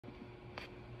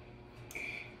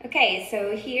Okay,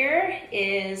 so here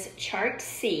is chart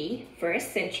C for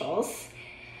essentials.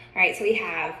 All right, so we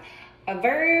have a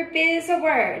verb is a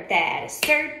word that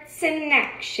asserts an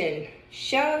action,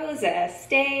 shows a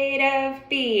state of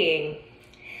being,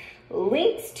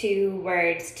 links two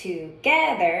words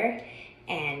together,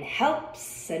 and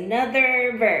helps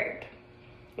another verb.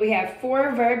 We have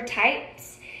 4 verb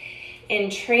types: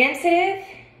 intransitive,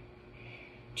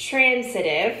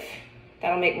 transitive,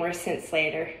 that'll make more sense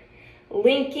later,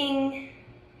 linking,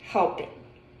 helping.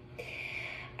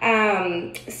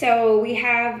 So we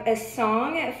have a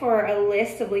song for a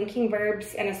list of linking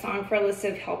verbs and a song for a list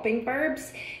of helping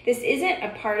verbs. This isn't a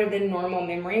part of the normal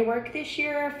memory work this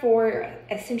year for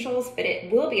essentials, but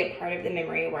it will be a part of the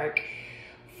memory work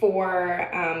for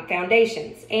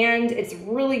foundations. And it's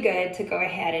really good to go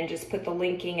ahead and just put the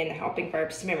linking and the helping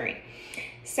verbs to memory.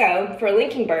 So for a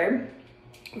linking verb,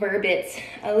 it's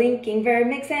a linking verb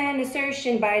makes an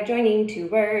assertion by joining 2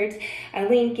 words. A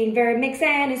linking verb makes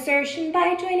an assertion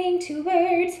by joining 2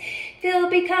 words. Feel,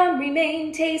 become,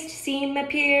 remain, taste, seem,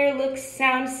 appear, look,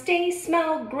 sound, stay,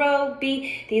 smell, grow,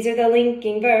 be. These are the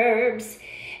linking verbs.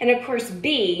 And of course,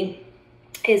 be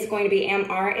is going to be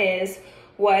am, are, is,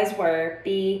 was, were,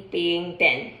 be, being,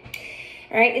 been.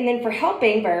 All right, and then for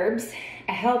helping verbs,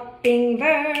 a helping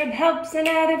verb helps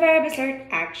another verb assert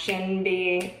action,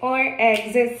 being, or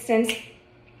existence.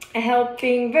 A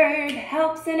helping verb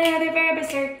helps another verb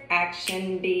assert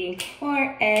action, being,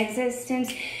 or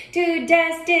existence. Do,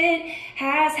 does, did,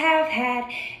 has, have, had,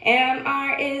 am,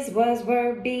 are, is, was,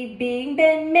 were, be, being,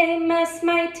 been, may, must,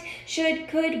 might, should,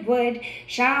 could, would,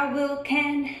 shall, will,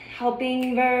 can,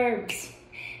 helping verbs.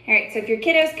 All right, so if your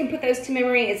kiddos can put those to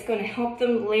memory, it's going to help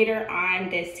them later on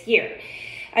this year.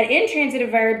 An intransitive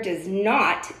verb does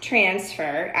not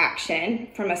transfer action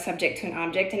from a subject to an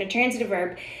object, and a transitive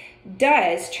verb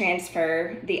does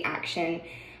transfer the action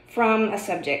from a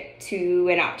subject to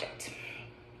an object.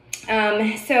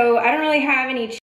 So I don't really have any